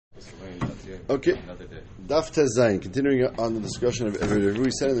Okay. Daf Tezayin. Continuing on the discussion of Eved Ivri,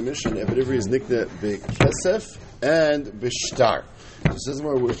 we said in the mission, Eved Ivri is nikna b'kesef and b'shtar. So it says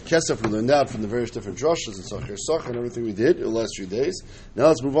more with kesef we learned out from the various different drushes and sachar and everything we did in the last few days. Now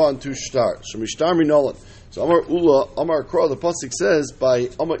let's move on to shtar. Shemishtar minolan. So Amar Ula, Amar Kra, the pasuk says by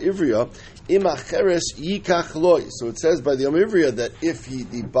Amar Ivriya, imacheres yikach loy. So it says by the Amar Ivriya that if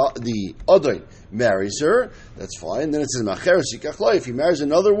the Adon marries her, that's fine. Then it says macheres yikach loy. If he marries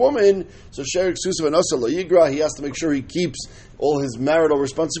another woman, so sherik susav anasa lo yigra, he has to make sure he keeps all his marital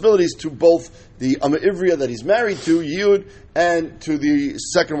responsibilities to both the Amar Ivriya that he's married to, Yud, and to the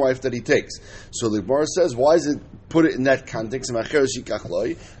second wife that he takes. So the Gemara says, why is it put it in that context? It's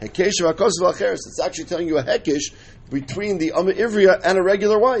actually telling you a hekesh between the Amar Ivriya and a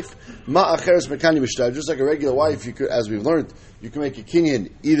regular wife. Just like a regular wife, you could, as we've learned, you can make a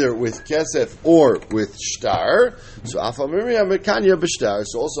kinyan either with kesef or with shtar. So Amar Ivriya mekanya b'shtar.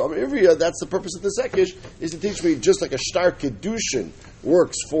 So also Amar Ivriya, that's the purpose of the hekesh, is to teach me just like a shtar קידושין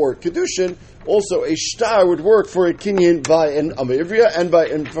works for קידושין, also a shtar would work for a kinyan by an Amar Ivriya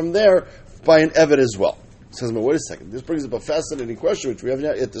and from there by an eved as well. Says, wait a second. This brings up a fascinating question, which we haven't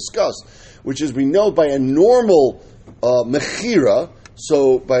yet discussed, which is we know by a normal mechira,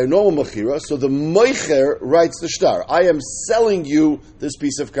 so the moicher writes the shtar. I am selling you this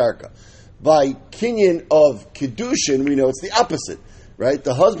piece of karka. By kinyan of kiddushin, we know it's the opposite, right?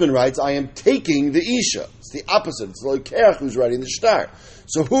 The husband writes, I am taking the isha. It's the opposite. It's the loikeach who's writing the shtar.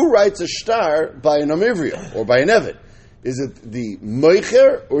 So who writes a shtar by an Amar Ivriya or by an eved? Is it the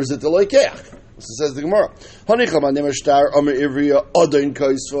moicher or is it the loikeach? So says the Gemara.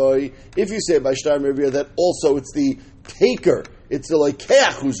 If you say by shtar Amar Ivriya that also it's the taker, it's the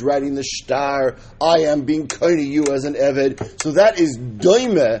loikeach who's writing the shtar, I am being kind to you as an eved. So that is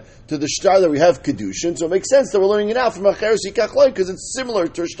doime to the shtar that we have kedushin. So it makes sense that we're learning it out from acheres yikach loy because it's similar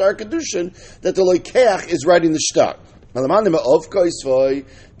to a shtar kedushin that the loikeach is writing the shtar. That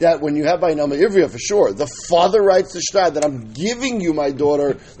when you have by an Amar Ivriya for sure, the father writes the shtar that I'm giving you my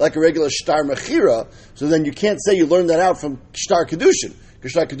daughter like a regular shtar mechira. So then you can't say you learned that out from shtar kedushin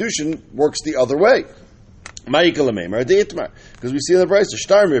because shtar kedushin works the other way. Because we see in the Brisa,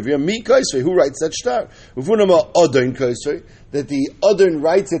 shtar Ivriya mi kaisvei, who writes that shtar? That the Adon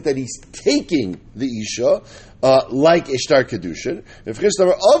writes it that he's taking the isha. Like a shtar kedushin, if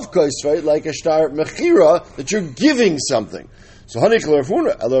chistar of kaisvei, like a shtar mechira, that you're giving something. So according to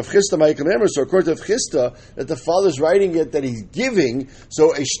Chista, that the father's writing it that he's giving,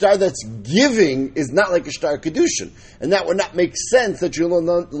 so a shtar that's giving is not like a shtar kedushin, and that would not make sense that you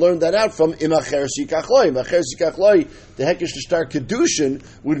learn that out from imacheres yikach loy. Imacheres yikach loy, the hekesh shtar kedushin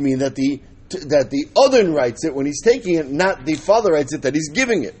would mean that the Adon writes it when he's taking it, not the father writes it that he's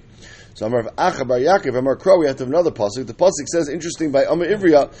giving it. So Amar Acha Bar Yaakov, Amar Kro, we have to have another pasuk. The pasuk says, interesting, by Amar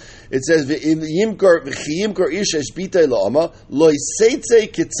Ivriya, it says, V'chiyimkor ish esh bitei la'ama, lo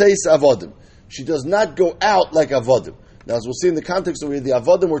yiseitze kitzeis avodim. She does not go out like avodim. Now, as we'll see in the context of the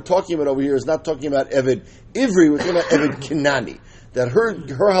avodim we're talking about over here is not talking about Eved Ivri, we're talking about Eved Kenani. That her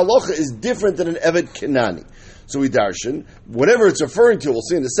halacha is different than an Eved Kenani. So we darshan, whatever it's referring to, we'll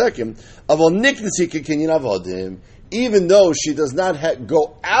see in a second, avol niknesi kekinyan avodim, even though she does not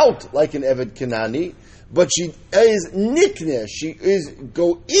go out like an Eved Kenani, but she is nikneh, she is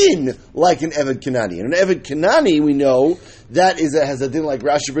go in like an Eved Kenani. And an Eved Kenani, we know, that has a din like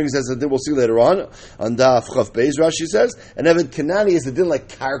Rashi brings as a din, we'll see later on Daf Chav Beis, Rashi says, an Eved Kenani is a din like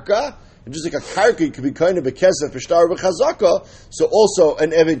Karka, and just like a karka, could be kind of bekesef shtar b'chazaka. So also an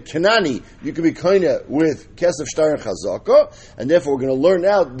eved kenani, you could be kind of with kesef shtar and chazaka, and therefore we're going to learn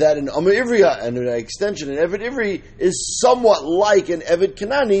out that an Amar Ivriya and an extension, an eved ivri is somewhat like an eved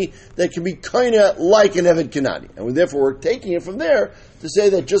kenani that can be kind of like an eved kenani, and therefore we're taking it from there to say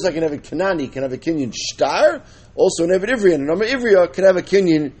that just like an eved kenani can have a kinyan shtar, also an eved ivri and an Amar Ivriya can have a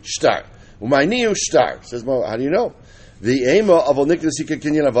kinyan shtar. Umayniu shtar says, well, how do you know? The ema of niknasika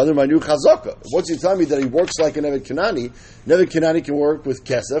kinyan avadim manu chazaka. Once you tell me that he works like an Eved Kenani, Eved Kenani can work with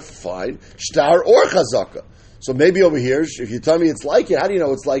kesef, fine, shtar or chazaka. So maybe over here, if you tell me it's like it, how do you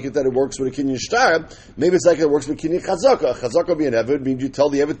know it's like it that it works with a kinyan shtar? Maybe it's like it works with kinyan chazaka. Chazaka be an Eved means you tell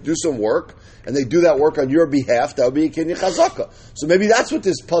the Eved to do some work, and they do that work on your behalf. That would be a kinyan chazaka. So maybe that's what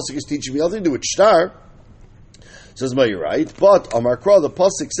this pasuk is teaching me. Nothing to do with shtar. Says, you're right. But Amar Kra, the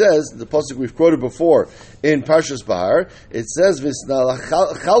pasuk says, the pasuk we've quoted before in Parshas Bahar, it says,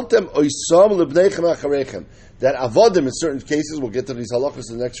 "V'snalachaltem oisam lebneichem acharechem." That avodim in certain cases, we'll get to these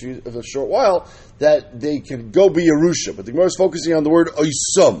halachas in the next short while, that they can go be Yerusha. But the Gemara is focusing on the word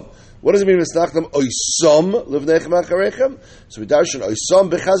oisam. What does it mean, v'snachlem oisam lebneichem acharechem? So we darshan oisam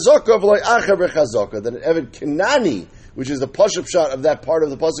b'chazaka v'loy acher b'chazaka. That an Eved Kenani which is the pashup shot of that part of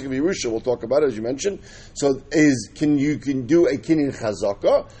the pasuk of Yerusha. We'll talk about it as you mentioned. So you can do a kinyan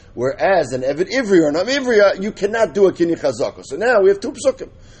chazaka, whereas an Eved Ivri or an Am Ivriya, you cannot do a kinyan chazaka. So now we have two psukim.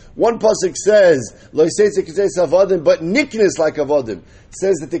 One pasuk says lo yiseitze kitzeis avodim, but niknis like avodim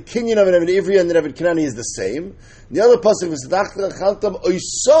says that the kinyan of an Eved Ivri and the Eved Kanani is the same. The other pasuk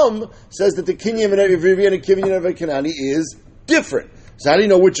says that the kinyan of an Eved Ivri and the kinyan of an Eved Kanani is different. So how do you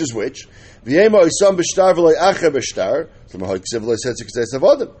know which is which? V'yema oisam b'shtar v'loy acher b'shtar. So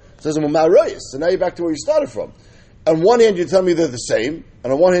now you're back to where you started from. On one hand, you're telling me they're the same,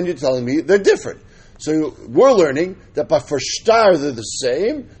 and on one hand, you're telling me they're different. So we're learning that for shtar they're the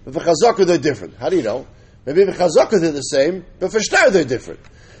same, but for chazaka they're different. How do you know? Maybe for chazaka they're the same, but for shtar they're different.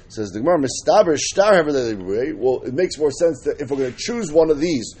 Says the Gemara, mistaber shtar however they way. Well, it makes more sense that if we're going to choose one of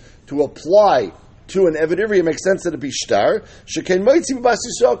these to apply to an Eved Ivri, it makes sense that it be shtar. Shekain moitzi b'bas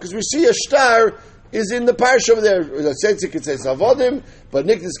Yisrael, because we see a shtar is in the parish over there. Let's say it says avodim, but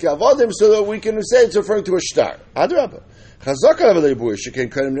niknis ke avodim, so that we can say it's referring to a shtar. Adrabah. Chazaka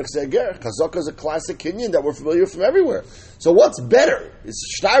is a classic kinyan that we're familiar with from everywhere. So what's better? Is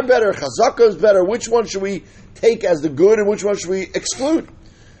shtar better? Chazaka is better? Which one should we take as the good and which one should we exclude?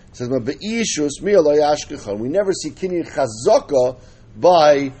 It says, we never see kinyan chazaka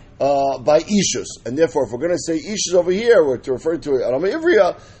by ishus, and therefore, if we're going to say ishus over here, we're to refer to Aram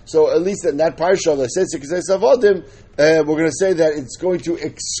Ivriya. So at least in that parsha, we're going to say that it's going to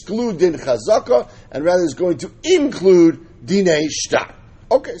exclude din chazaka, and rather it's going to include dinei shtar.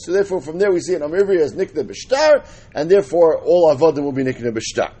 Okay, so therefore, from there we see Aram Ivriya as nikne b'shtar, and therefore all avodim will be nikne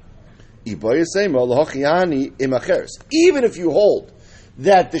b'shtar. Even if you hold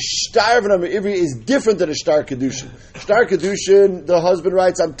that the shtar of an Am Ivri is different than a shtar קידושין. Shtar קידושין, the husband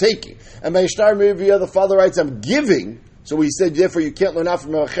writes, I'm taking. And by shtar Am Ivri, the father writes, I'm giving. So we said, therefore, you can't learn out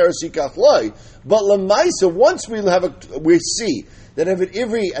from Acheres Yikach Loi. But Lamaisa, once we see that Eved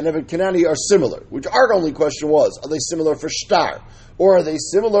Ivri and Eved Kanani are similar, which our only question was, are they similar for shtar? Or are they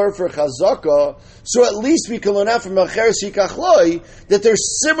similar for chazaka? So at least we can learn out from Acheres Yikach Loi that they're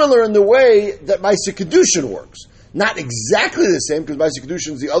similar in the way that Ma'aseh קידושין works. Not exactly the same, because Ma'aseh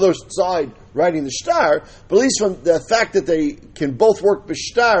קידושין is the other side writing the shtar, but at least from the fact that they can both work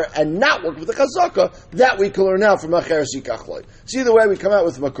b'shtar and not work with the chazaka, that we can learn out from Acheres Yikach Loi. So either way, we come out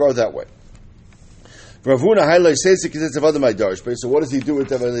with makor that way. So what does he do with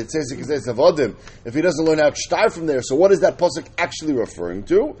them if he doesn't learn out shtar from there? So what is that pasuk actually referring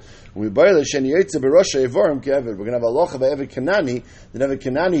to? We're going to have a loch of Eved Kanani, the Eved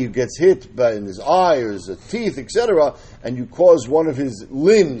Kanani who gets hit in his eye or his teeth, etc., and you cause one of his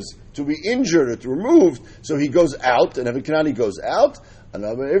limbs to be injured or to removed, so he goes out, and Eved Kanani goes out, and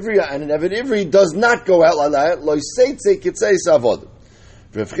an Eved Ivri does not go out like that.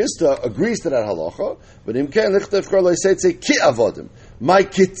 Rav Chisda agrees to that halacha, but imken lichtef kol loiseitze ki avodim. My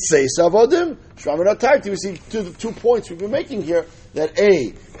kitzeis avodim. Shramin atarti. We see two points we've been making here. That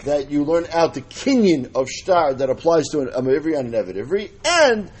that you learn out the kinyan of shtar that applies to an Am Ivri and an Eved Ivri,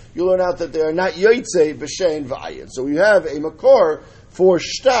 and you learn out that they are not yotzei b'shein v'ayin. So we have a makor for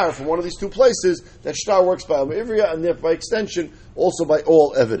shtar from one of these two places that shtar works by Am Ivri and therefore by extension also by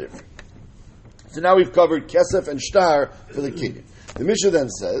all Eved Ivri. So now we've covered kesef and shtar for the kinyan. The Mishnah then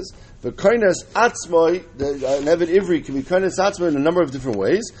says, the kainas atzmoi, an Eved Ivri can be kainas atzmoi in a number of different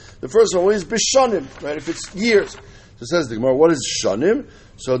ways. The first one is bishonim, right? If it's years. So it says the Gemara, what is shonim?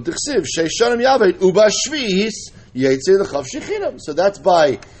 So dichsiv sheish shonim yavet uba shvis yeitzei lechav shechinam. So that's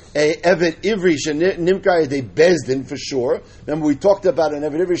by a Eved Ivri shenimkai de bezdin for sure. Remember we talked about an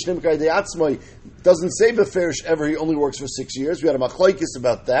Eved Ivri shenimkai de atzmoi. Doesn't say beferish ever. He only works for 6 years. We had a machlokes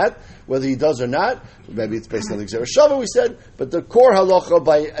about that, whether he does or not. Maybe it's based on the Gzera Shava, we said. But the core halacha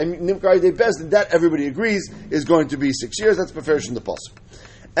by nimkar de bezdin, that everybody agrees is going to be 6 years. That's beferish in the pasuk.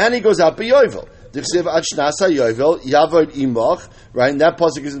 And he goes out by yovel. Dichsiv ad shnasa yovel yavod imach. Right, and that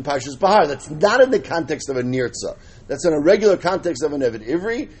pasuk is in Parshas Bahar. That's not in the context of a nirtza. That's in a regular context of an Eved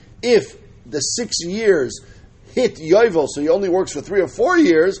Ivri. If the 6 years hit yovel, so he only works for 3 or 4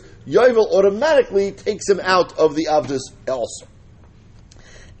 years, yovel automatically takes him out of the avdus also.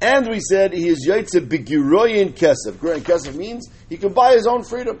 And we said he is yotze begiroyin kesef. Giroyin kesef means he can buy his own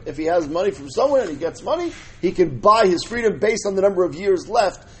freedom. If he has money from somewhere and he gets money, he can buy his freedom based on the number of years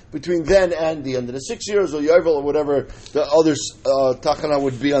left between then and the end of the 6 years, or yovel, or whatever the other takana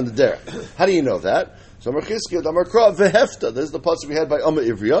would be on the derech. How do you know that? So Merchizkiya, Damarkra, Vehefta. This is the pasuk we had by Amma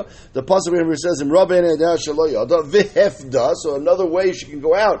Ivriya. The pasuk where it says, Imrabene Shaloyada, Vehefta. So another way she can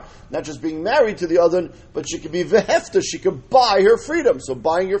go out, not just being married to the other, but she can be Vehefta. She can buy her freedom. So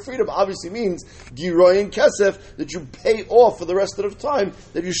buying your freedom obviously means Giroy and Kesef, that you pay off for the rest of the time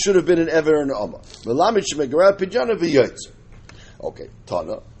that you should have been an Ever and Amma. Melamid Shemegara Pijana V'yotz. Okay,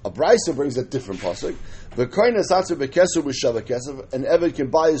 Tana. A Brisa brings a different pasuk. V'koyna satzu bekesu b'shava kesef. An Ever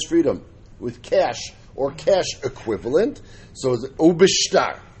can buy his freedom with cash or cash equivalent. So it's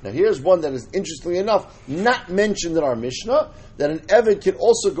ubishtar. Now here's one that is, interestingly enough, not mentioned in our Mishnah, that an Eved can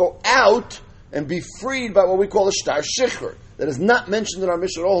also go out and be freed by what we call a shtar shikhr. That is not mentioned in our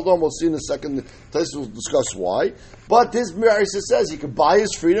Mishnah at all. Hold on, we'll see in a second. We'll discuss why. But this Brisa says he can buy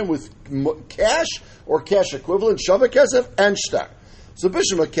his freedom with cash or cash equivalent, shava kesef, and shtar. So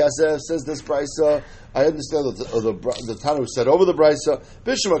Bishma Kesef says this Brisa. I understand that the Tanu said over the Brisa.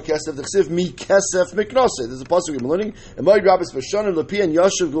 Bishma Kesef the Chsiv mi Kesef miknosei. There's a pasuk we're learning. And my Rabbis Bashanim Lapi and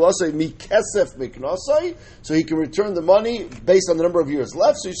Yashiv Gulasei mi Kesef miknosei. So he can return the money based on the number of years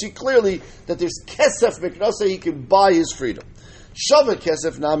left. So you see clearly that there's Kesef miknosei. He can buy his freedom. Shava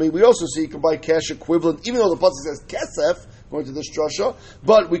Kesef Nami. We also see he can buy cash equivalent, even though the pasuk says Kesef, going to this drasha,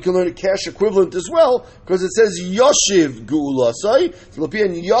 but we can learn a cash equivalent as well, because it says Yoshiv Gulasai. So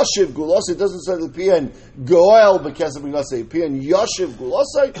Lepian Yoshiv Gulasai, it doesn't say Lepian Goel Bekesef Gulasai. Lepian Yoshiv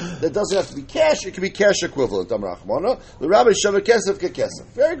Gulasai, that doesn't have to be cash, it can be cash equivalent. Amar Achmana. The Rabbi Shava Kesef Kekesef.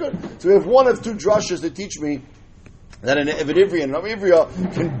 Very good. So we have one of two drashas that teach me that an Eved Ivri and an Ivriya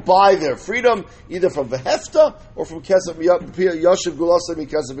can buy their freedom either from the Hefta or from Kesef Yoshiv Gulasai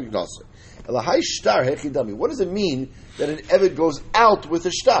Mikesef Ignasai. What does it mean that an Eved goes out with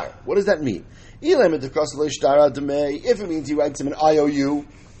a shtar? What does that mean? If it means he writes him an IOU,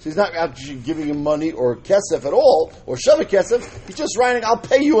 so he's not actually giving him money or kesef at all, or shava kesef, he's just writing, I'll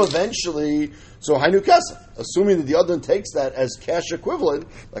pay you eventually. So hainu kesef, assuming that the other one takes that as cash equivalent,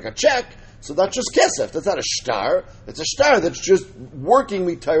 like a check, so that's just kesef. That's not a shtar. It's a shtar that's just working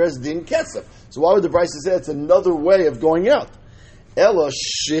mitares din kesef. So why would the Brisa say it's another way of going out? Ela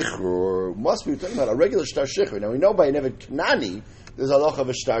shichrur must be talking about a regular shtar shichrur. Now we know by an Eved Kanani there's a halacha of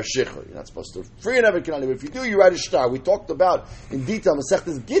a shtar shichrur. You're not supposed to free an Eved Kanani, but if you do, you write a shtar. We talked about in detail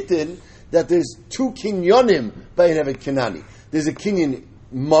Masechtas Gittin that there's two kinyonim by an Eved Kanani. There's a kinyan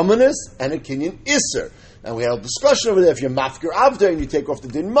mamonis and a kinyan isser. And we had a discussion over there. If you're mafker avda and you take off the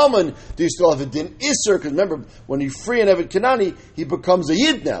din mammon, do you still have a din isser? Because remember, when you free an Eved Kanani, he becomes a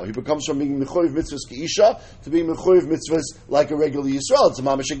yid now. He becomes from being mechoyev mitzvahs keisha to being mechoyev mitzvahs like a regular Yisrael. It's a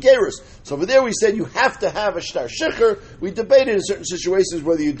mamash gerus. So over there we said you have to have a shtar shikhr. We debated in certain situations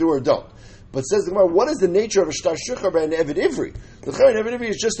whether you do or don't. But says the Gemara, what is the nature of a shtar shikhr by an Eved Ivri? The Eved Ivri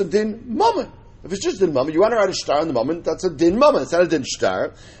is just a din mammon. If it's just din mammon, you want to write a shtar in the moment, that's a din mammon. It's not a din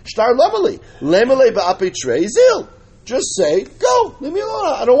shtar. Shtar lamali. Lemele ba'api trei zil. Just say, go, leave me alone.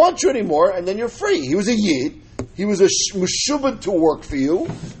 I don't want you anymore, and then you're free. He was a yid. He was a mushubad to work for you.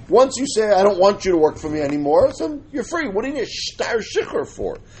 Once you say, I don't want you to work for me anymore, so you're free. What do you need a shtar shikhr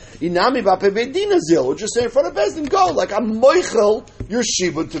for? Inami ba'pe bedina zil. Or just say in front of Bezdin, go. Like, I'm moichel, you're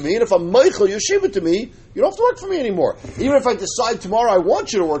shibud to me, and if I'm moichel, you're shibud to me, you don't have to work for me anymore. Even if I decide tomorrow I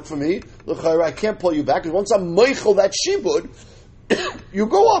want you to work for me, look, I can't pull you back, because once I'm moichel that shibud, you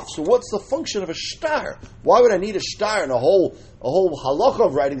go off. So what's the function of a shtar? Why would I need a shtar and a whole halacha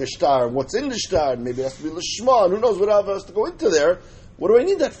of writing a shtar, and what's in the shtar, and maybe it has to be lishma, and who knows what else has to go into there? What do I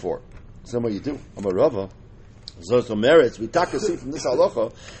need that for? So what you do. I'm a rava. Zoto merits. We take see from this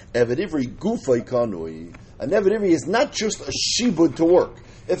halacha. Eved Ivri gufay kanui. An Eved Ivri is not just a shibud to work.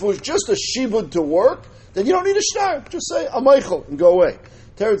 If it was just a shibud to work, then you don't need a shtar. Just say amaychel and go away.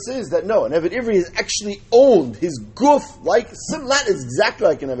 Teretz says that no, an Eved Ivri is actually owned. His guf, not exactly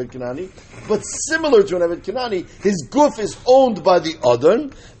like an Eved Kanani, but similar to an Eved Kanani, his guf is owned by the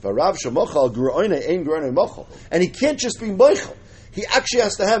Adon. And he can't just be moichel. He actually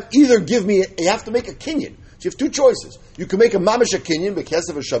has to have you have to make a kinyan. So you have two choices. You can make a mamash kinyan,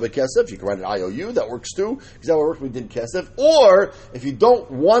 bekesef or shava kesef. You can write an IOU, that works too, because that works with din kesef. Or, if you don't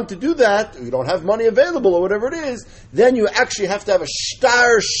want to do that, or you don't have money available, or whatever it is, then you actually have to have a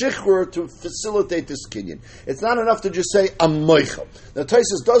shtar shichr to facilitate this kinyan. It's not enough to just say, I'm moichel. Now,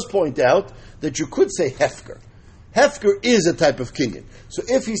 Taisus does point out that you could say hefker. Hefker is a type of kinyan. So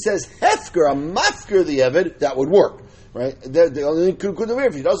if he says hefker, I'm mafker the Eved, that would work. right? The only thing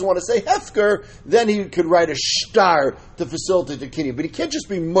if he doesn't want to say hefker, then he could write a shtar to facilitate the kinyan. But he can't just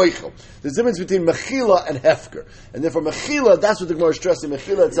be moichel. There's a difference between mechila and hefker. And therefore mechila, that's what the Gemara is stressing.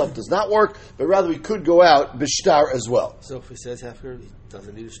 Mechila itself does not work, but rather he could go out b'shtar as well. So if he says hefker, he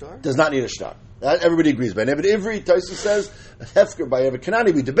doesn't need a shtar? Does not need a shtar. Everybody agrees. By Eved Ivri, Taisa says, hefker by Eved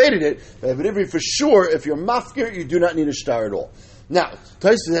Kanani, we debated it. By Eved Ivri, for sure, if you're mafkir, you do not need a shtar at all. Now,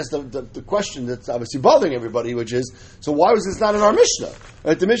 Taisa has the question that's obviously bothering everybody, which is, so why was this not in our Mishnah?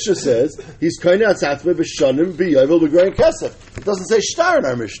 Right, the Mishnah says, he's kind of atzatme b'shanim b'yovel b'grain kesef. It doesn't say shtar in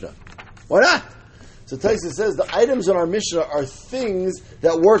our Mishnah. Why not? So Taisa says the items in our Mishnah are things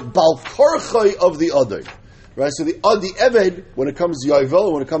that work bal karchai of the other. Right, so the Eved, when it comes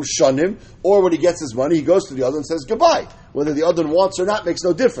Yovel, when it comes Shanim, or when he gets his money, he goes to the other and says goodbye. Whether the other wants or not makes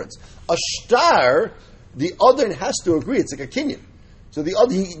no difference. A shtar, the other has to agree. It's like a kinyan. So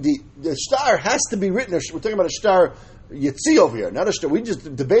the shtar has to be written. We're talking about a shtar Yitzi over here, not a shtar. We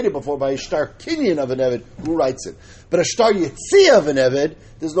just debated before by a shtar kinyan of an Eved, who writes it. But a shtar Yitzi of an Eved,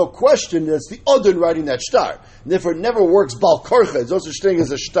 there's no question that it's the other writing that shtar. And therefore it never works bal karcha. There's no such thing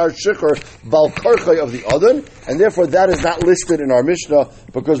as a shtar shikhr bal karcha of the other, and therefore that is not listed in our Mishnah,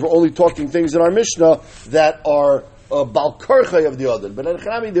 because we're only talking things in our Mishnah that are bal karcha of the other. But in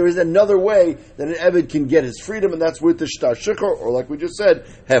Chanami, there is another way that an Eved can get his freedom, and that's with the shtar shikhr, or like we just said,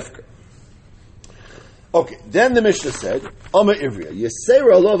 hefker. Okay, then the Mishnah said, Ama Ivriya.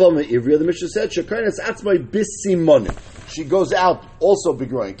 Yesera love Ama Ivriya. The Mishnah said, Shekarnas atzmai bisimonim. She goes out also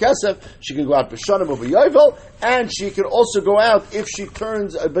begrowing kesef. She can go out b'shanim or b'yovel, and she can also go out if she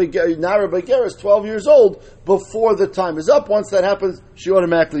turns nara b'geres 12 years old before the time is up. Once that happens, she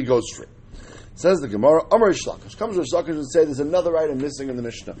automatically goes free. Says the Gemara, Amar Shlakish. Comes to Shlakish and say there's another item missing in the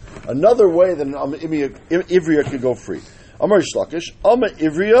Mishnah. Another way that an Ivriya could go free. Amar Shlakish, Ama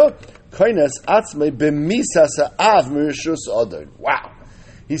Ivriya. Wow.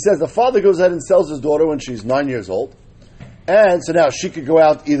 He says the father goes ahead and sells his daughter when she's 9 years old. And so now she could go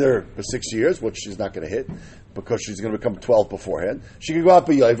out either for 6 years, which she's not going to hit, because she's going to become 12 beforehand. She could go out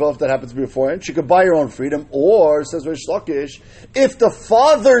b'yovel, if that happens to be beforehand. She could buy her own freedom. Or, says Rish Lakish, if the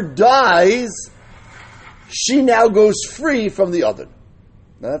father dies, she now goes free from the other.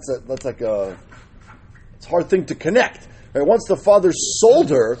 Now that's like a hard thing to connect. Right, once the father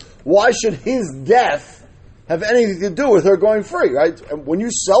sold her, why should his death have anything to do with her going free? Right? And when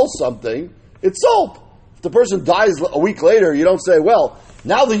you sell something, it's sold. If the person dies a week later, you don't say, well,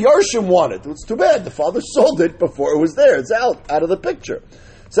 now the Yarshim want it. It's too bad. The father sold it before it was there. It's out of the picture.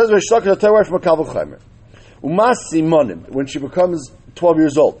 It says, when she becomes 12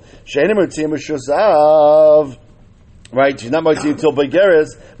 years old, right, she's not Moitzi until Beigeres,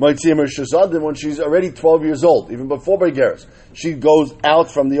 Moitzi Mershuzadin, when she's already 12 years old, even before Beigeres. She goes out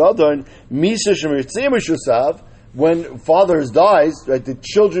from the other, and Misa Shemirtzi Mershusav, when father dies, right, the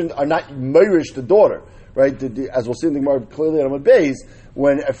children are not Meirish the daughter, right, as we'll see in the Gemara clearly on Amud Beis,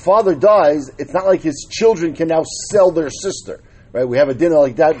 when a father dies, it's not like his children can now sell their sister, right, we have a dinner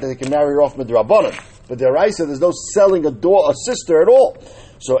like that they can marry her off Midrabanan, but the Raisa, there's no selling a sister at all.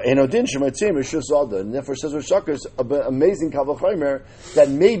 So Enodin Shematzim Rishusada, and therefore says Rishakar, amazing Kavachomer, that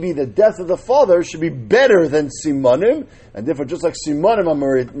maybe the death of the father should be better than Simanim, and therefore just like Simanim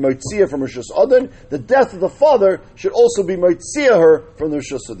are Moitzia from Rishus Adon, the death of the father should also be Moitzia her from the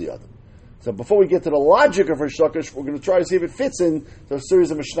Rishus of the Adon. So before we get to the logic of Rishakar, we're going to try to see if it fits in the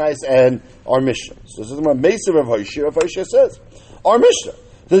series of Mishnais and our Mishnah. So this is my Mesiv of Hoshir. Hoshir says, our Mishnah.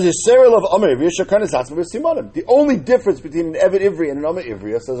 The only difference between an Eved Ivri and an Ama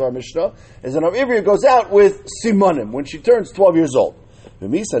Ivriya, says our Mishnah, is an Ama Ivriya goes out with Simanim when she turns 12 years old.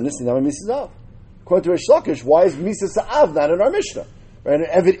 According to Rish Lakish, why is Misa Sa'av not in our Mishnah? Right? An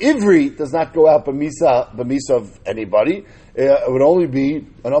Eved Ivri does not go out b'misa of anybody. It would only be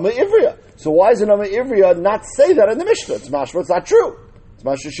an Ama Ivriya. So why is an Ama Ivriya not say that in the Mishnah? It's mashma, it's not true. It's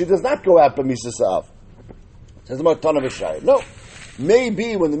mashma, she does not go out b'misa Sa'av. Says about Tana V'Shai. No.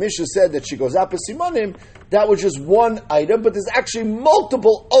 Maybe when the Mishnah said that she goes out b'simanim, that was just one item, but there's actually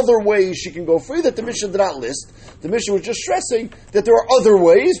multiple other ways she can go free that the Mishnah did not list. The Mishnah was just stressing that there are other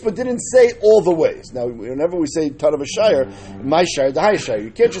ways, but didn't say all the ways. Now, whenever we say Tana V'Shire, my shire, the high shire,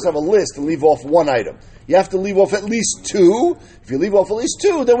 you can't just have a list and leave off one item. You have to leave off at least two. If you leave off at least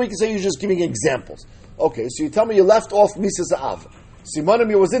two, then we can say you're just giving examples. Okay, so you tell me you left off Misa Sa'av.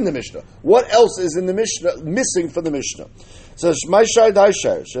 Simanim was in the Mishnah. What else is in the Mishnah missing from the Mishnah? So my shire, die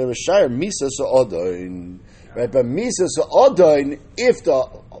shire, shire misa sa'odain. Right, but misa sa'odain, if the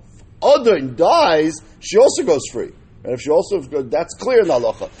odain dies, she also goes free. And if she also, that's clear in the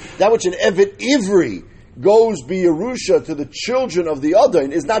halacha. That which an Eved Ivri goes be Yerusha to the children of the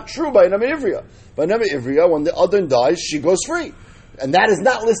Adon is not true by Nami Ivriya. By Nami Ivriya, when the Adon dies, she goes free. And that is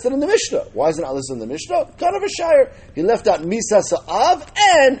not listed in the Mishnah. Why is it not listed in the Mishnah? Ton of a shire. He left out Misa Sa'av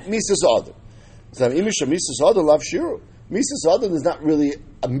and Misa Sa'adon. So Imisha Misa Sa'adon lav shiru. Misa Sa'adon is not really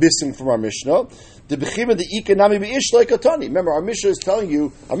missing from our Mishnah. The Bechima the Ikanami B'ish like Atani. Remember, our Mishnah is telling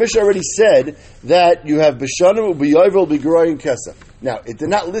you, our Mishnah already said that you have B'shanim, B'yovel, B'geroy, and Kesef. Now, it did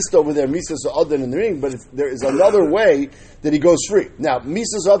not list over there Misa Sa'adon in the ring, but there is another way that he goes free. Now,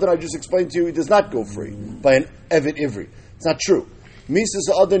 Misa Sa'adon, I just explained to you, he does not go free by an Evet Ivri. It's not true. Misa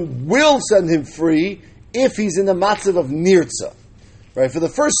Sa'adon will send him free if he's in the matzav of Nirtza. Right? For the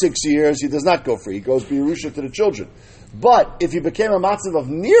first 6 years, he does not go free. He goes B'Yerusha to the children. But if he became a matzav of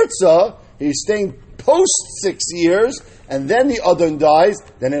Nirtza, he's staying post 6 years, and then the Adon dies,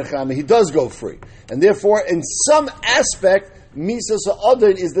 then he does go free. And therefore, in some aspect, Misa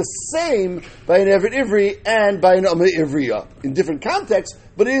Sa'adon is the same by an Evet Ivri and by an Amma Ivriya in different contexts,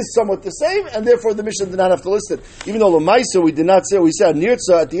 but it is somewhat the same, and therefore the Mishnah did not have to list it. Even though Lamaisa, we did not say, we said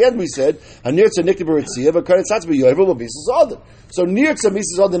Nirtza, at the end we said, Nirtza Nikibaritzia, but Karetzatz B'Yovel will Misa Sa'adon. So Nirtza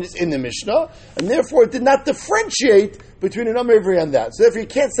Misa Sa'adon is in the Mishnah, and therefore it did not differentiate between an Amma Ivri and that. So therefore you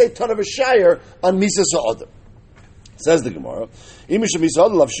can't say ton of a shire on Misa Sa'adon. Says the Gemara, Imisha Misa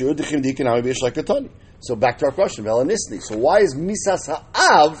Sa'adon lav shiur, D'chim Dikin Hami B'ish like Katani. So back to our question, Velanisni. So why is Misas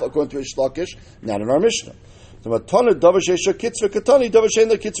Ha'av, according to Rish Lakish, not in our Mishnah?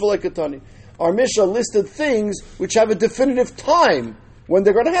 Our Mishnah listed things which have a definitive time when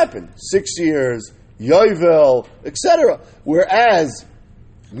they're going to happen. 6 years, Yovel, etc. Whereas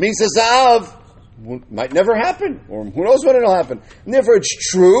Misas Ha'av might never happen, or who knows when it'll happen. And therefore it's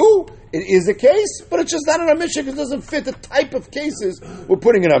true, it is a case, but it's just not in our Mishnah because it doesn't fit the type of cases we're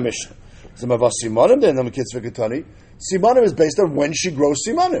putting in our Mishnah. Simanim is based on when she grows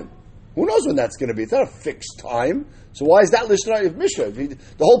simanim. Who knows when that's going to be? It's not a fixed time. So why is that listed on your Mishnah? The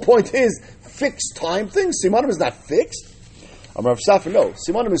whole point is fixed time things. Simanim is not fixed. Amar Safa, no.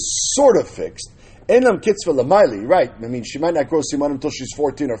 Simanim is sort of fixed. Enam kitzva lamaili, right? I mean, she might not grow simanim until she's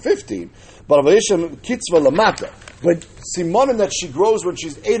 14 or 15. But avayisham kitzva lamata. But simanim that she grows when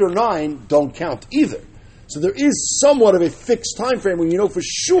she's 8 or 9 don't count either. So there is somewhat of a fixed time frame when you know for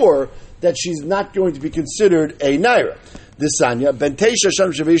sure that she's not going to be considered a naira. This Sanya, Bentesha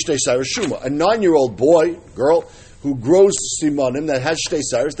Shem Shavishte Cyrus Shuma, a 9-year-old boy, girl, who grows simanim that has shtei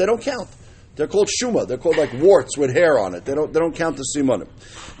cyrus, they don't count. They're called shuma. They're called like warts with hair on it. They don't count the simanim.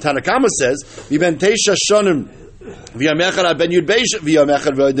 Tanakama says, Bentesha Shanim even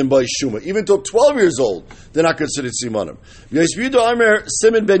till 12 years old, they're not considered simanim.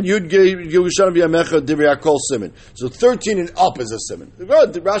 So 13 and up is a siman.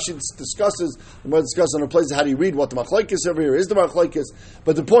 Rashi discusses, we'll discuss on a place how do you read what the machlekes over here is the machlekes.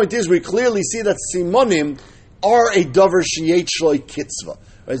 But the point is, we clearly see that simanim are a davar sheyet shloi kitzva.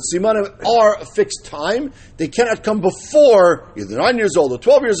 Right? Simanim are a fixed time. They cannot come before either 9 years old or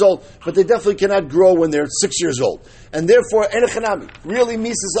 12 years old, but they definitely cannot grow when they're 6 years old. And therefore, enechanami, really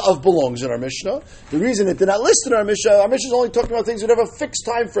Misas of belongs in our Mishnah. The reason it did not list in our Mishnah is only talking about things that have a fixed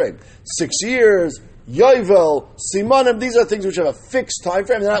time frame. 6 years, Yovel, Simanim, these are things which have a fixed time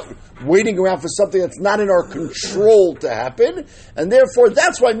frame. They're not waiting around for something that's not in our control to happen. And therefore,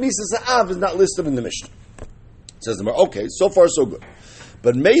 that's why Misas Ha'av is not listed in the Mishnah. Says the Gemara, okay, so far so good.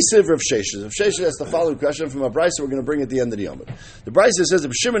 But Meisiv Rav Sheshes. Rav Sheshes has the following question from a brisa we're going to bring at the end of the Yom. The brisa says,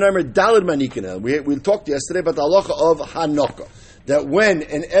 Shimon Omer Daled Manikina. We talked yesterday about the halacha of Hanokah. That when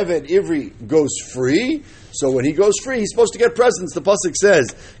an Evet Ivri goes free, so when he goes free, he's supposed to get presents. The pasuk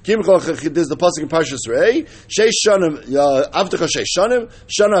says, there's the pasuk in Parshas Re'eh, Sheish Shanim, Avdecha Sheish Shanim,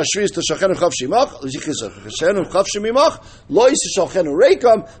 Shana Ashrius Tashachenu Chav Shimach, Shachenu Chav Shimimach, Lo Yisishachenu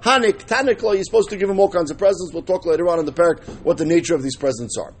Reikam, Hanik, Tanik Lo, you're supposed to give him all kinds of presents. We'll talk later on in the parak what the nature of these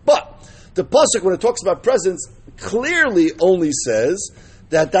presents are. But the pasuk, when it talks about presents, clearly only says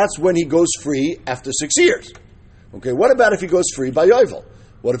that that's when he goes free after 6 years. Okay, what about if he goes free by Yovel?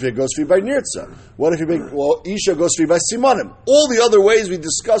 What if he goes free by Nirtza? What if Isha goes free by Simanim? All the other ways we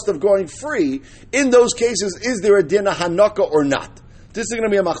discussed of going free, in those cases, is there a din Hanaka or not? This is going to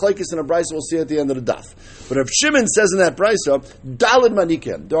be a machlekes and a brisa we'll see at the end of the daf. But if Shimon says in that brisa, Dalid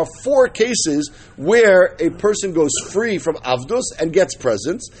Manikim, there are 4 cases where a person goes free from Avdus and gets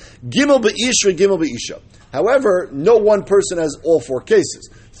presents. Gimel Be'isha, Gimel Be'isha. However, no one person has all 4 cases.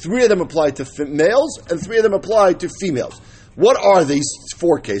 3 of them apply to males, and 3 of them apply to females. What are these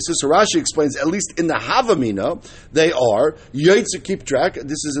 4 cases? So Rashi explains, at least in the Havamina, they are, Yoitze, keep track,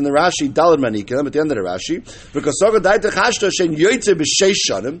 this is in the Rashi, Dalad Manikim, at the end of the Rashi, because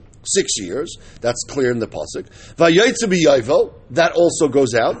 6 years. That's clear in the pasuk. Vayotze b'yovel, that also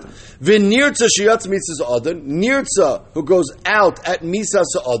goes out. V'nirtza sheyatz misas adon, nirtza who goes out at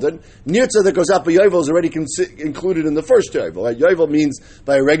misas adon, nirtza that goes out by yovel is already included in the first yovel. Right? Yovel means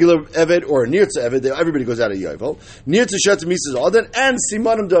by a regular eved or a nirtza eved. Everybody goes out of yovel. Nirtza sheyatz misas adon and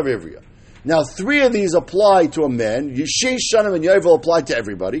simanim davivriya. Now, 3 of these apply to a man. Yeshish, shanim, and yovel apply to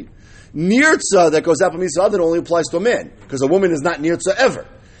everybody. Nirtza that goes out by misas adon only applies to a man because a woman is not nirtza ever.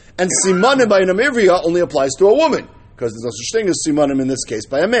 And simanim by an amirvia only applies to a woman, because there's no such thing as simanim in this case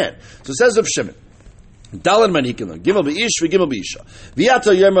by a man. So it says of Shimon, Dalad manikim, gimel beish, v'gimel beisha.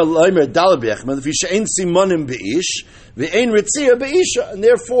 V'yato yemer leimer dalad b'echman, v'isha ein simanim beish, v'ein ritzia beisha. And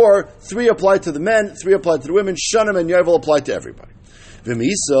therefore, 3 apply to the men, 3 apply to the women, shanim and yovel apply to everybody.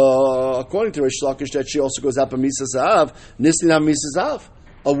 V'misa, according to Rish Lakish, that she also goes out by misa za'av, nistin ha-misa za'av.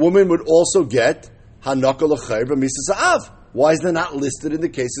 A woman would also get hanaka l'chayr by misa za'av. Why is that not listed in the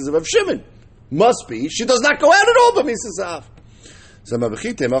cases of Shimon? Must be, she does not go out at all, but Misasav. No,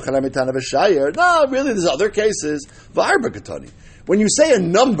 really, there's other cases. When you say a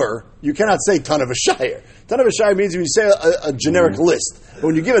number, you cannot say ton of a shire. Ton of a shire means when you say a generic list. But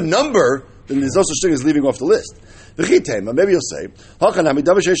when you give a number, then there's no such thing as leaving off the list. Maybe you'll say,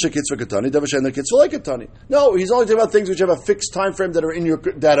 no, he's only talking about things which have a fixed time frame that are in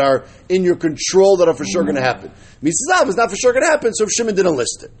your control, that are for sure going to happen. Misazav is not for sure going to happen, so if Shimon didn't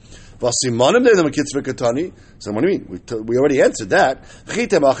list it. So what do you mean? We already answered that.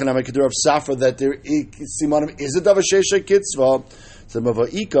 That there simanim is a davashesha kitzvah.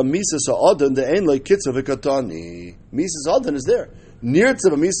 Misas Adon is there. Nirtza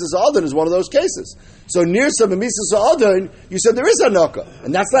b'misas Adon is one of those cases. So Nirtza b'misas Adon, you said there is a naka,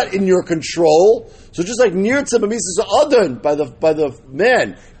 and that's not in your control. So just like Nirtza b'misas Adon by the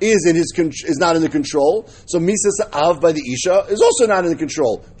man is not in the control, so Misas Av by the Isha is also not in the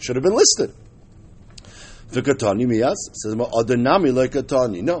control. Should have been listed. V'katani miyas says Adonami like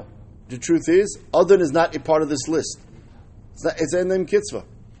katani. No, the truth is Adon is not a part of this list. It's in the Kitzvah.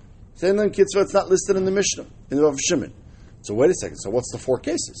 It's in the Kitzvah. It's not listed in the Mishnah in the Rav Shimon. So wait a second. So what's the 4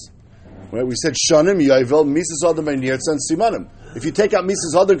 cases? Right? We said Shanim, Yovel, Misas Adon, Nirtza, and Simanim. If you take out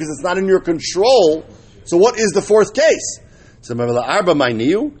Misas Adon because it's not in your control, so what is the 4th case? So Arba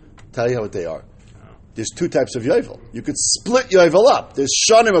Mainiu, tell you what they are. There's 2 types of Yovel. You could split Yovel up. There's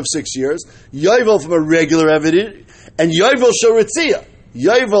Shanim of 6 years, Yovel from a regular evidence, and Yovel Shoritzia,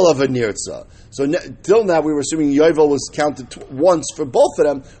 Yovel of a Nirtza. So till now we were assuming Yovel was counted once for both of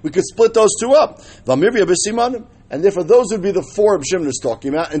them. We could split those 2 up. Vamirvia b'simanim. And therefore, those would be the 4 Shimon is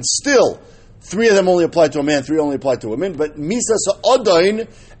talking about. And still, 3 of them only apply to a man, 3 only apply to women. But Misas Adon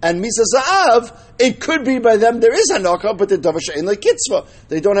and Misas Av, it could be by them there is a naka, but they're Davash Ein like Kitzvah.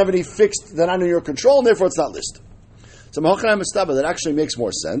 They don't have any fixed, they're not in your control, and therefore it's not listed. So Mahachanai Mestaba, that actually makes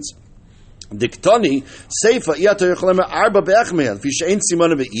more sense. Diktani Seifa Iato Yecholema Arba Be'achmehan Fi She'ein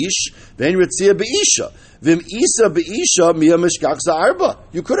Simana Be'ish Ve'ein Ritzia Be'isha V'im Isa Be'isha Mia Mishkach Za'arba.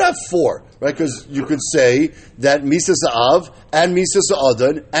 You could have 4, right? Because you could say that Misas Av and Misas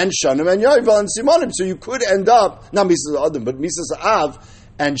Adon and Shanim and Yovel and Simanim. So you could end up, not Misas Adon, but Misas Av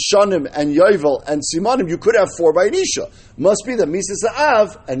and Shanim and Yovel and Simanim, you could have 4 by an Isha. Must be that Misas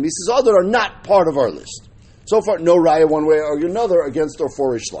Av and Misas Adon are not part of our list. So far, no raya one way or another against our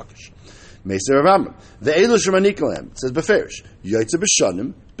 4 Rish Lakish. Meser Ramam. The Eilu Shemaniklam says beferish. Yaitze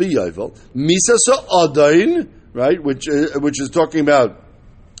b'shanim b'yovel misas ha'adayin, right? Which is talking about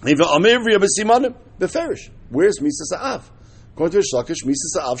even amirvia b'simanim beferish. Where's misas ha'av? According to Rish Lakish,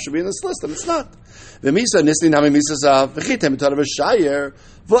 misas ha'av should be in this list, and it's not. The misa nisli nami misas ha'av v'chitem etad v'shayer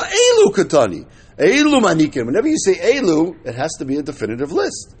v'eilu katani. Eilu manikim. Whenever you say Eilu, it has to be a definitive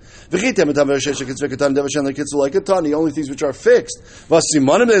list. The only things which are fixed.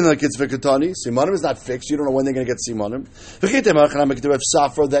 Simanim is not fixed. You don't know when they're going to get simanim.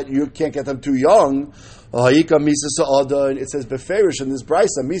 Safra that you can't get them too young. It says beferish in this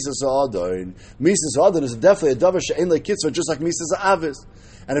brisa misas adon. Misas adon is definitely a davar she'ein like kitzvah, just like misas avis.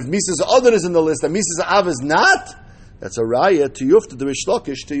 And if misas adon is in the list and misas av is not, that's a raya to yufta the Rish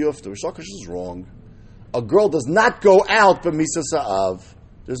Lakish to yufta. Rish Lakish is wrong. A girl does not go out but misas av.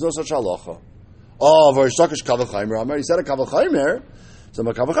 There's no such halacha. Oh, Rish Lakish kavachaymer amar. He said a kavachaymer. So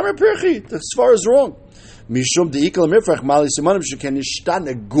a kavachaymer pirchi. The svar is wrong. Mishum deikal mirfach mali simanim sheken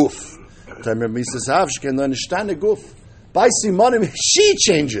nishtane guf. Tamer misas av sheken lo nishtane guf. By simanim she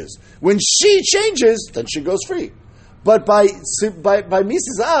changes. When she changes, then she goes free. But by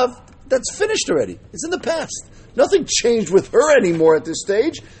misas av, that's finished already. It's in the past. Nothing changed with her anymore at this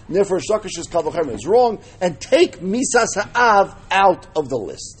stage, and therefore Shakash's Kavachayim is wrong, and take Misas Ha'av out of the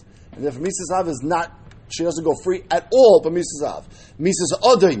list. And therefore Misas Ha'av is not She doesn't go free at all, but Misas Av. Misas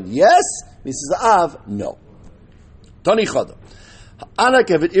Adin, yes. Misas Av, no. Tani Chada. Anak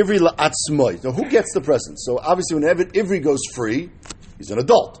Evet Ivri la'atzmoi. Now, who gets the presents? So, obviously, when Evet Ivri goes free, he's an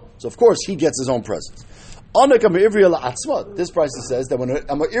adult. So, of course, he gets his own presents. Anak Ama Ivri la'atzmoi. This price says that when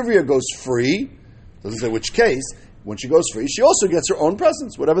Ama Ivri goes free, doesn't say which case, when she goes free, she also gets her own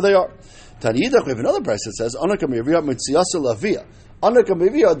presents, whatever they are. Tani Yidach, we have another price that says, Anak Ama Ivri mitziyasa lavia. Anak Ama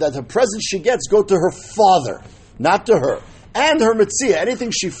Ivri, that the presents she gets go to her father, not to her. And her mitzvah,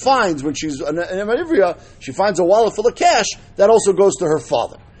 anything she finds when she's in Ivriya, she finds a wallet full of cash, that also goes to her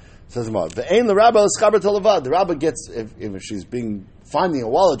father. Says the rabbi gets, if she's finding a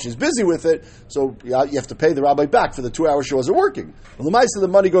wallet, she's busy with it, so you have to pay the rabbi back for the 2 hours she wasn't working. Well, the mice of the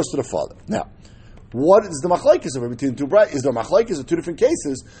money goes to the father. Now, what is the machlekes over between two bright? Is there machlekes of two different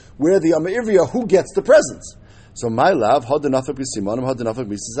cases where the Ivriya, who gets the presents? So my love, hadanafak b'simanim, hadanafak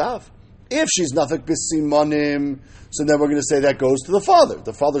b'sizav. If she's nafek b'simanim, so then we're going to say that goes to the father.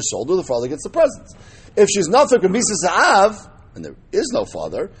 The father sold her, the father gets the presents. If she's nafek b'sizav, and there is no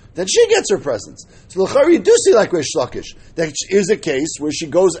father, then she gets her presents. So l'chari, you do see like Reish Lakish. That is a case where she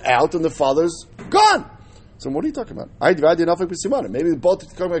goes out and the father's gone. So what are you talking about? Maybe both are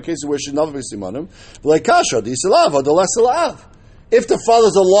talking about cases where she's nafek b'simanim. If the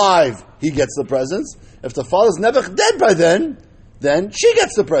father's alive, he gets the presents. If the father's never dead by then she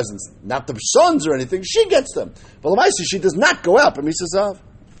gets the presents. Not the sons or anything, she gets them. But Lamaisi, she does not go out.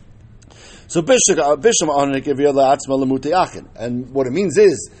 So and what it means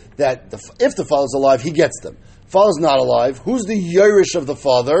is that if the father's alive, he gets them. Father's not alive, who's the Yerush of the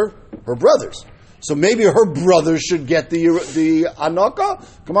father? Her brothers. So maybe her brothers should get the anaka.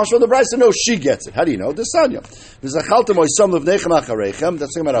 Kamash from the Brisa, no, she gets it. How do you know? The Sanya. That's talking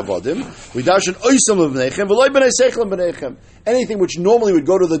about avodim. We darshan oisam levnechem v'loy b'nei seichel b'nechem. Anything which normally would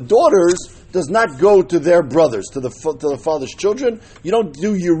go to the daughters does not go to their brothers, to the father's children. You don't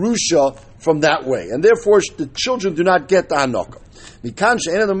do Yerusha from that way, and therefore the children do not get the anaka. He had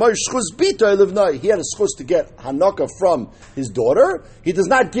a schus to get Hanaka from his daughter. He does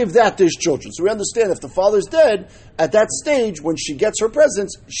not give that to his children. So we understand if the father's dead, at that stage, when she gets her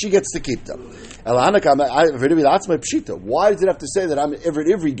presents, she gets to keep them. Why does it have to say that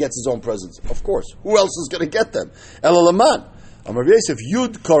Ivri gets his own presents? Of course. Who else is going to get them?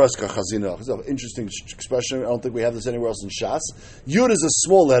 Interesting expression. I don't think we have this anywhere else in Shas. Yud is a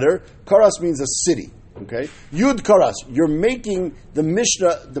small letter. Karas means a city. Okay, Yud Karas, you're making the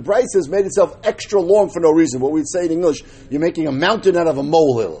Mishnah, the Brisa has made itself extra long for no reason. What we'd say in English, you're making a mountain out of a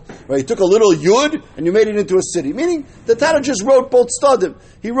molehill. Right? You took a little Yud and you made it into a city. Meaning, the Tana just wrote both Stadim.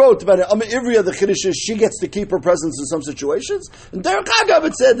 He wrote about Amma Ivriya, the Chiddush is she gets to keep her presents in some situations. And Derek Hagav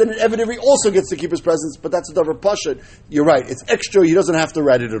it said that an Eved Ivri also gets to keep his presents, but that's a Davar Pashut. You're right, it's extra, he doesn't have to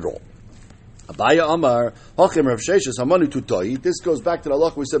write it at all. Abaya Amar, Hachim Rav Sheshes, Hamanu Tutoi. This goes back to the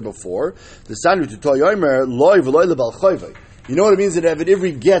halach we said before. The Sanu Tutoi Omer, Loi V'loi Lebal Choyvei. You know what it means that Eved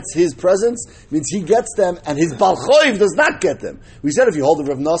Ivri gets his presents? It means he gets them and his Bal Choyv does not get them. We said if you hold the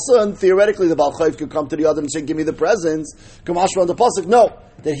Rav Nasa, and theoretically the Bal Choyv could come to the other and say, give me the presents. Kamashma on the Pasuk. No,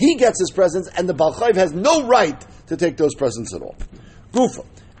 that he gets his presents and the Bal Choyv has no right to take those presents at all. Gufa.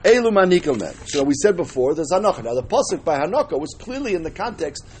 Elu Manikal Men. So we said before, there's Hanaka. Now the Pasuk by Hanaka was clearly in the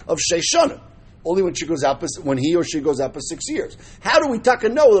context of Sheishanim. Only when when he or she goes out for 6 years. How do we taka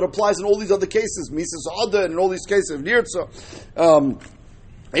know that applies in all these other cases? Misas Ada and in all these cases of Nirtza. Elu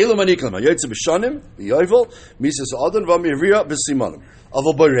maniklam hayotze b'shanim v'yovel misas Ada v'mirvira b'simanim.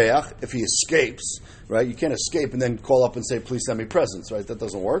 Avol b'reach, if he escapes, right? You can't escape and then call up and say, please send me presents, right? That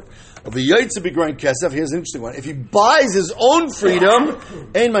doesn't work. V'yotze b'grain kesef, here's an interesting one. If he buys his own freedom,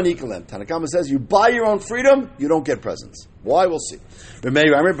 ein maniklam. Tanakama says, you buy your own freedom, you don't get presents. Why? We'll see.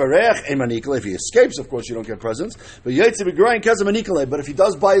 If he escapes, of course, you don't get presents. But if he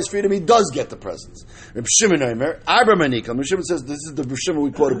does buy his freedom, he does get the presents. Reb Shimon says, this is the Shimon we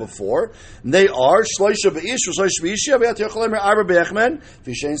quoted before. And they are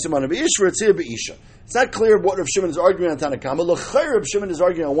It's not clear what Reb Shimon is arguing on Tanakama. Reb Shimon is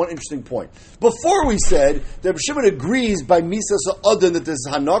arguing on one interesting point. Before we said that Reb Shimon agrees by Misas Adon that this is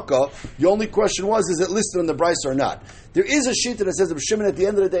Hanaka. The only question was, is it listed in the Brisa or not? There is a sheet that says that Reb Shimon at the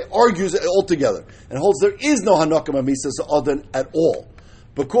end of the day argues it altogether and holds there is no Hanaka by Misas Adon at all.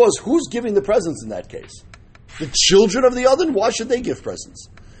 Because who's giving the presents in that case? The children of the Adon? Why should they give presents?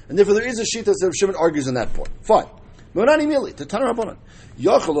 And therefore there is a sheet that says Reb Shimon argues on that point. Fine. That's the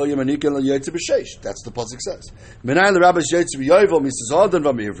pasuk says. How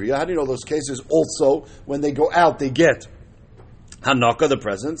do you know those cases also when they go out they get Hanaka, the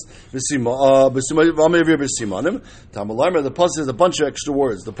presents. The pasuk says a bunch of extra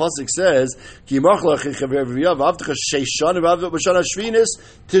words. The pasuk says,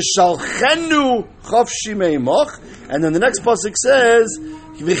 and then the next pasuk says,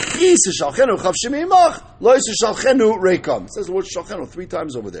 it says the word shalchenu 3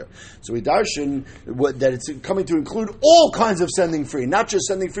 times over there. So we darshan that it's coming to include all kinds of sending free, not just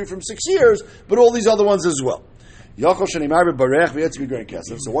sending free from 6 years, but all these other ones as well. So once you're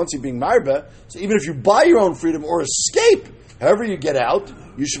being marba, so even if you buy your own freedom or escape, however you get out,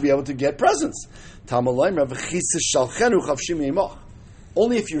 you should be able to get presents. Only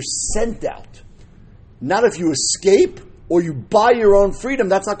if you're sent out, not if you escape or you buy your own freedom.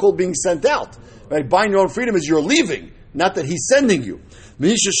 That's not called being sent out. Right? Buying your own freedom is you're leaving, not that he's sending you.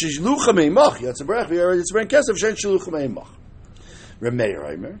 Because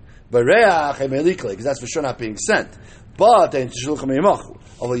that's for sure not being sent. But if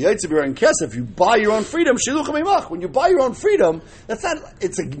you buy your own freedom, when you buy your own freedom, that's not.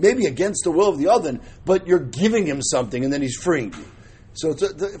 It's maybe against the will of the other, but you're giving him something, and then he's freeing you. So it's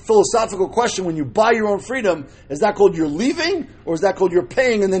a philosophical question. When you buy your own freedom, is that called you're leaving, or is that called you're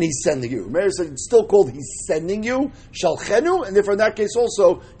paying and then he's sending you? Mary said it's still called he's sending you, shalchenu, and therefore in that case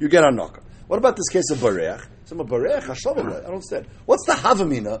also you get hanaka. What about this case of bareach? I don't understand. What's the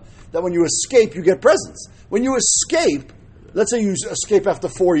havamina that when you escape, you get presents? When you escape, let's say you escape after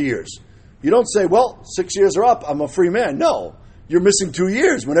 4 years. You don't say, well, 6 years are up, I'm a free man. No. You're missing 2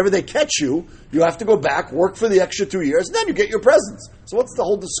 years. Whenever they catch you, you have to go back, work for the extra 2 years, and then you get your presents. So what's the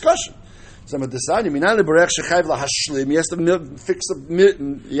whole discussion? He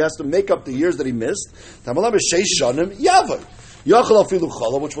has to make up the years that he missed.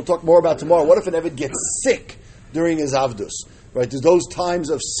 Which we'll talk more about tomorrow. What if an Eved gets sick during his avdus? Right? Does those times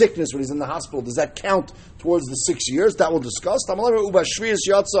of sickness when he's in the hospital, does that count towards the 6 years? That we'll discuss.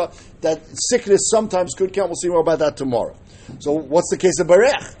 That sickness sometimes could count. We'll see more about that tomorrow. So what's the case of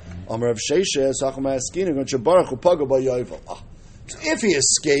Barech? So if he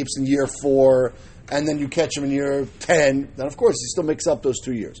escapes in year 4 and then you catch him in year 10, then of course he still makes up those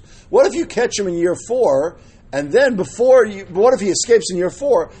 2 years. What if you catch him in year 4 and then what if he escapes in year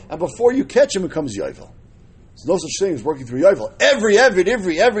 4 and before you catch him it becomes Yovel? There's no such thing as working through Yovel. Every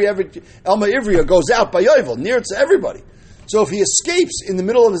Elma Ivriya goes out by Yovel, near to everybody. So if he escapes in the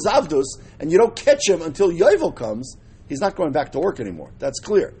middle of his Avdus and you don't catch him until Yovel comes, he's not going back to work anymore. That's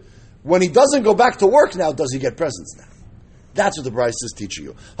clear. When he doesn't go back to work now, does he get presents now? That's what the Bryce is teaching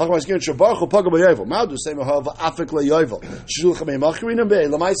you. He's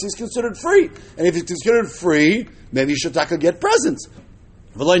considered free. And if he's considered free, maybe you should get presents.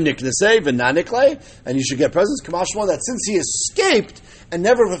 And you should get presents. That since he escaped and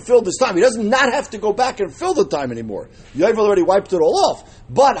never fulfilled his time, he does not have to go back and fill the time anymore. Yovel already wiped it all off.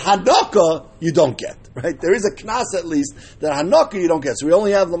 But Hanukkah, you don't get. Right? There is a knas at least that Hanukkah you don't get. So we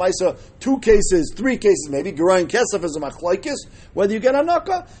only have Lamaisa 2 cases, 3 cases maybe. Gerai and Kesef is a machlaikis. Whether you get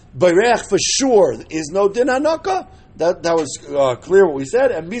Hanukkah, Bayrech for sure is no din Hanukkah. That was clear what we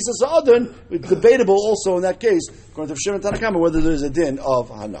said. And Misa Sa'adun, it's debatable also in that case, according to Shimon Tanakama, whether there's a din of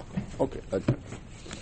Hanukkah. Okay.